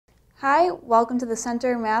Hi, welcome to the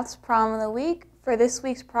Center Maths Problem of the Week. For this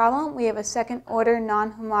week's problem, we have a second-order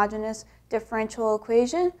non-homogeneous differential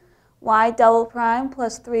equation. Y double prime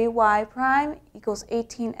plus 3y prime equals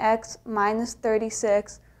 18x minus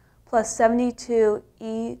 36 plus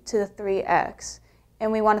 72e to the 3x.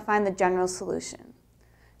 And we want to find the general solution.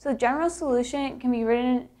 So the general solution can be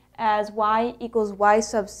written as y equals y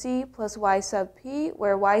sub c plus y sub p,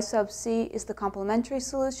 where y sub c is the complementary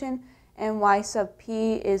solution and y sub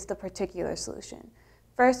p is the particular solution.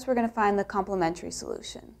 First, we're going to find the complementary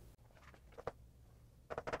solution.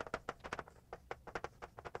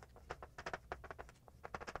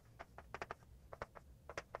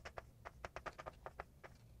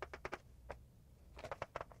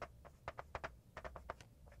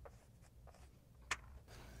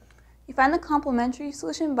 You find the complementary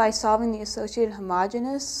solution by solving the associated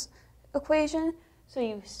homogeneous equation. So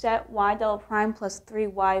you set y double prime plus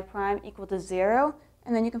 3y prime equal to 0,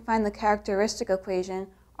 and then you can find the characteristic equation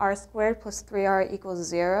r squared plus 3r equals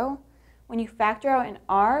 0. When you factor out an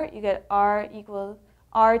r, you get r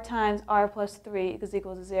times r plus 3 is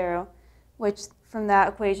equal to 0, which from that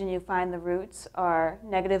equation you find the roots are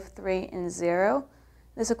 -3 and 0.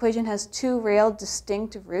 This equation has two real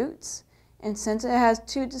distinct roots, and since it has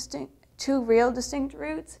two real distinct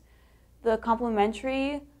roots, the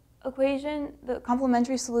complementary solution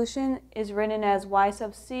is written as y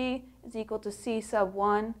sub c is equal to c sub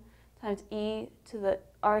 1 times e to the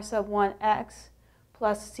r sub 1 x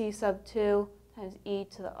plus c sub 2 times e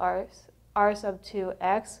to the r sub 2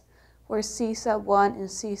 x, where c sub 1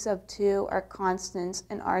 and c sub 2 are constants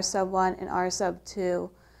and r sub 1 and r sub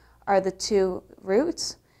 2 are the two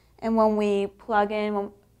roots. And when we plug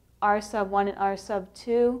in r sub 1 and r sub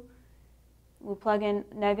 2, we plug in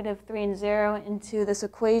 -3 and 0 into this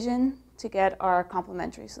equation to get our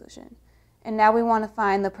complementary solution. And now we want to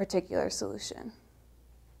find the particular solution.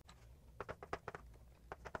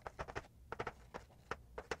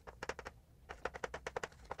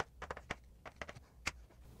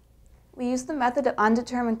 We use the method of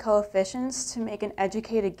undetermined coefficients to make an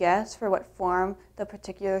educated guess for what form the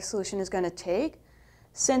particular solution is going to take.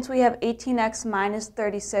 Since we have 18x minus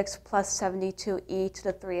 36 plus 72e to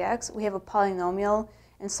the 3x, we have a polynomial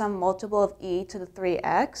and some multiple of e to the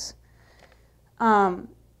 3x.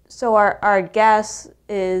 So our guess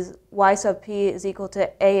is y sub p is equal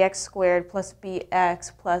to ax squared plus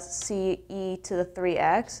bx plus ce to the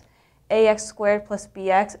 3x. Ax squared plus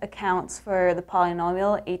bx accounts for the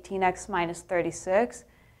polynomial 18x minus 36,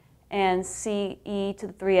 and ce to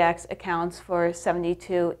the 3x accounts for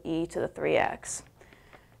 72e to the 3x.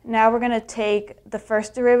 Now we're going to take the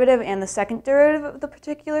first derivative and the second derivative of the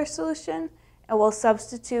particular solution, and we'll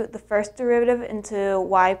substitute the first derivative into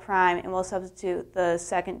y prime, and we'll substitute the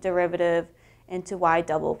second derivative into y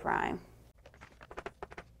double prime.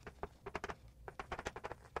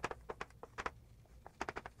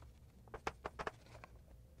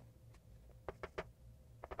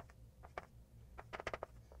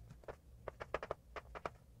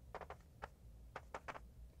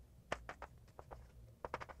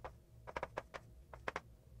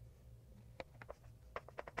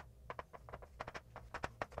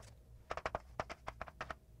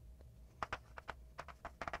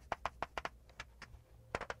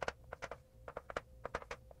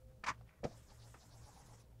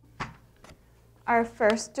 Our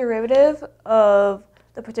first derivative of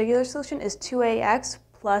the particular solution is 2ax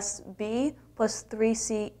plus b plus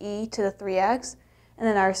 3ce to the 3x. And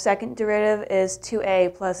then our second derivative is 2a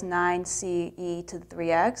plus 9ce to the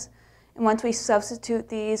 3x. And once we substitute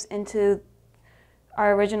these into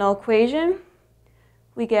our original equation,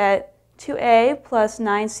 we get 2a plus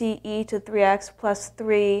 9ce to 3x plus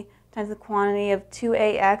 3 times the quantity of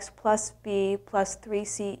 2ax plus b plus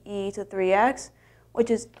 3ce to 3x, which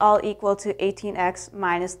is all equal to 18x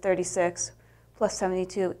minus 36 plus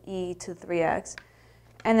 72e to 3x.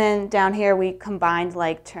 And then down here we combined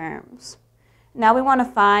like terms. Now we want to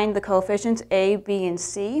find the coefficients a, b, and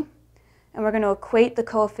c. And we're going to equate the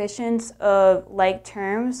coefficients of like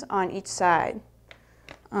terms on each side.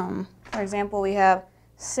 For example, we have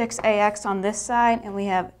 6ax on this side, and we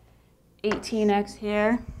have 18x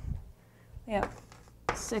here. We have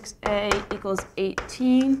 6a equals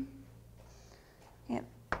 18.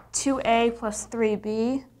 2a plus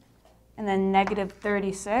 3b, and then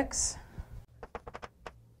 -36.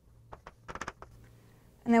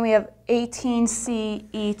 And then we have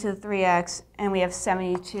 18ce to the 3x, and we have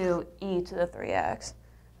 72e to the 3x.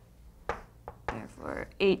 Therefore,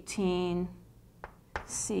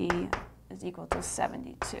 18c is equal to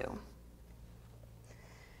 72.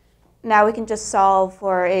 Now we can just solve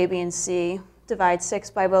for a, b, and c. Divide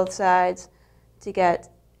 6 by both sides to get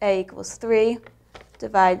A equals 3.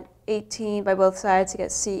 Divide 18 by both sides to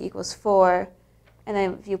get C equals 4. And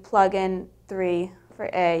then if you plug in 3 for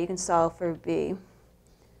A, you can solve for B,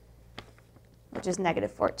 which is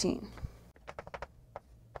negative 14.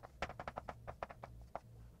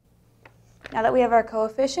 Now that we have our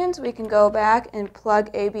coefficients, we can go back and plug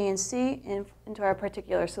A, B, and C into our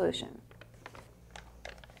particular solution.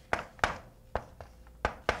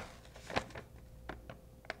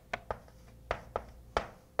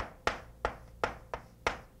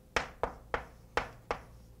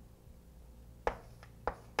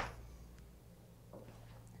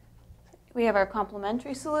 We have our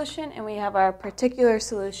complementary solution and we have our particular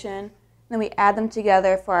solution, and then we add them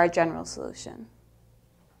together for our general solution.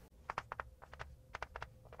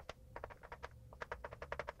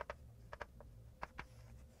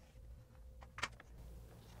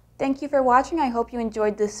 Thank you for watching. I hope you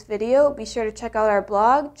enjoyed this video. Be sure to check out our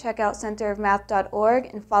blog, check out centerofmath.org,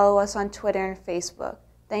 and follow us on Twitter and Facebook.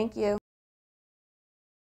 Thank you.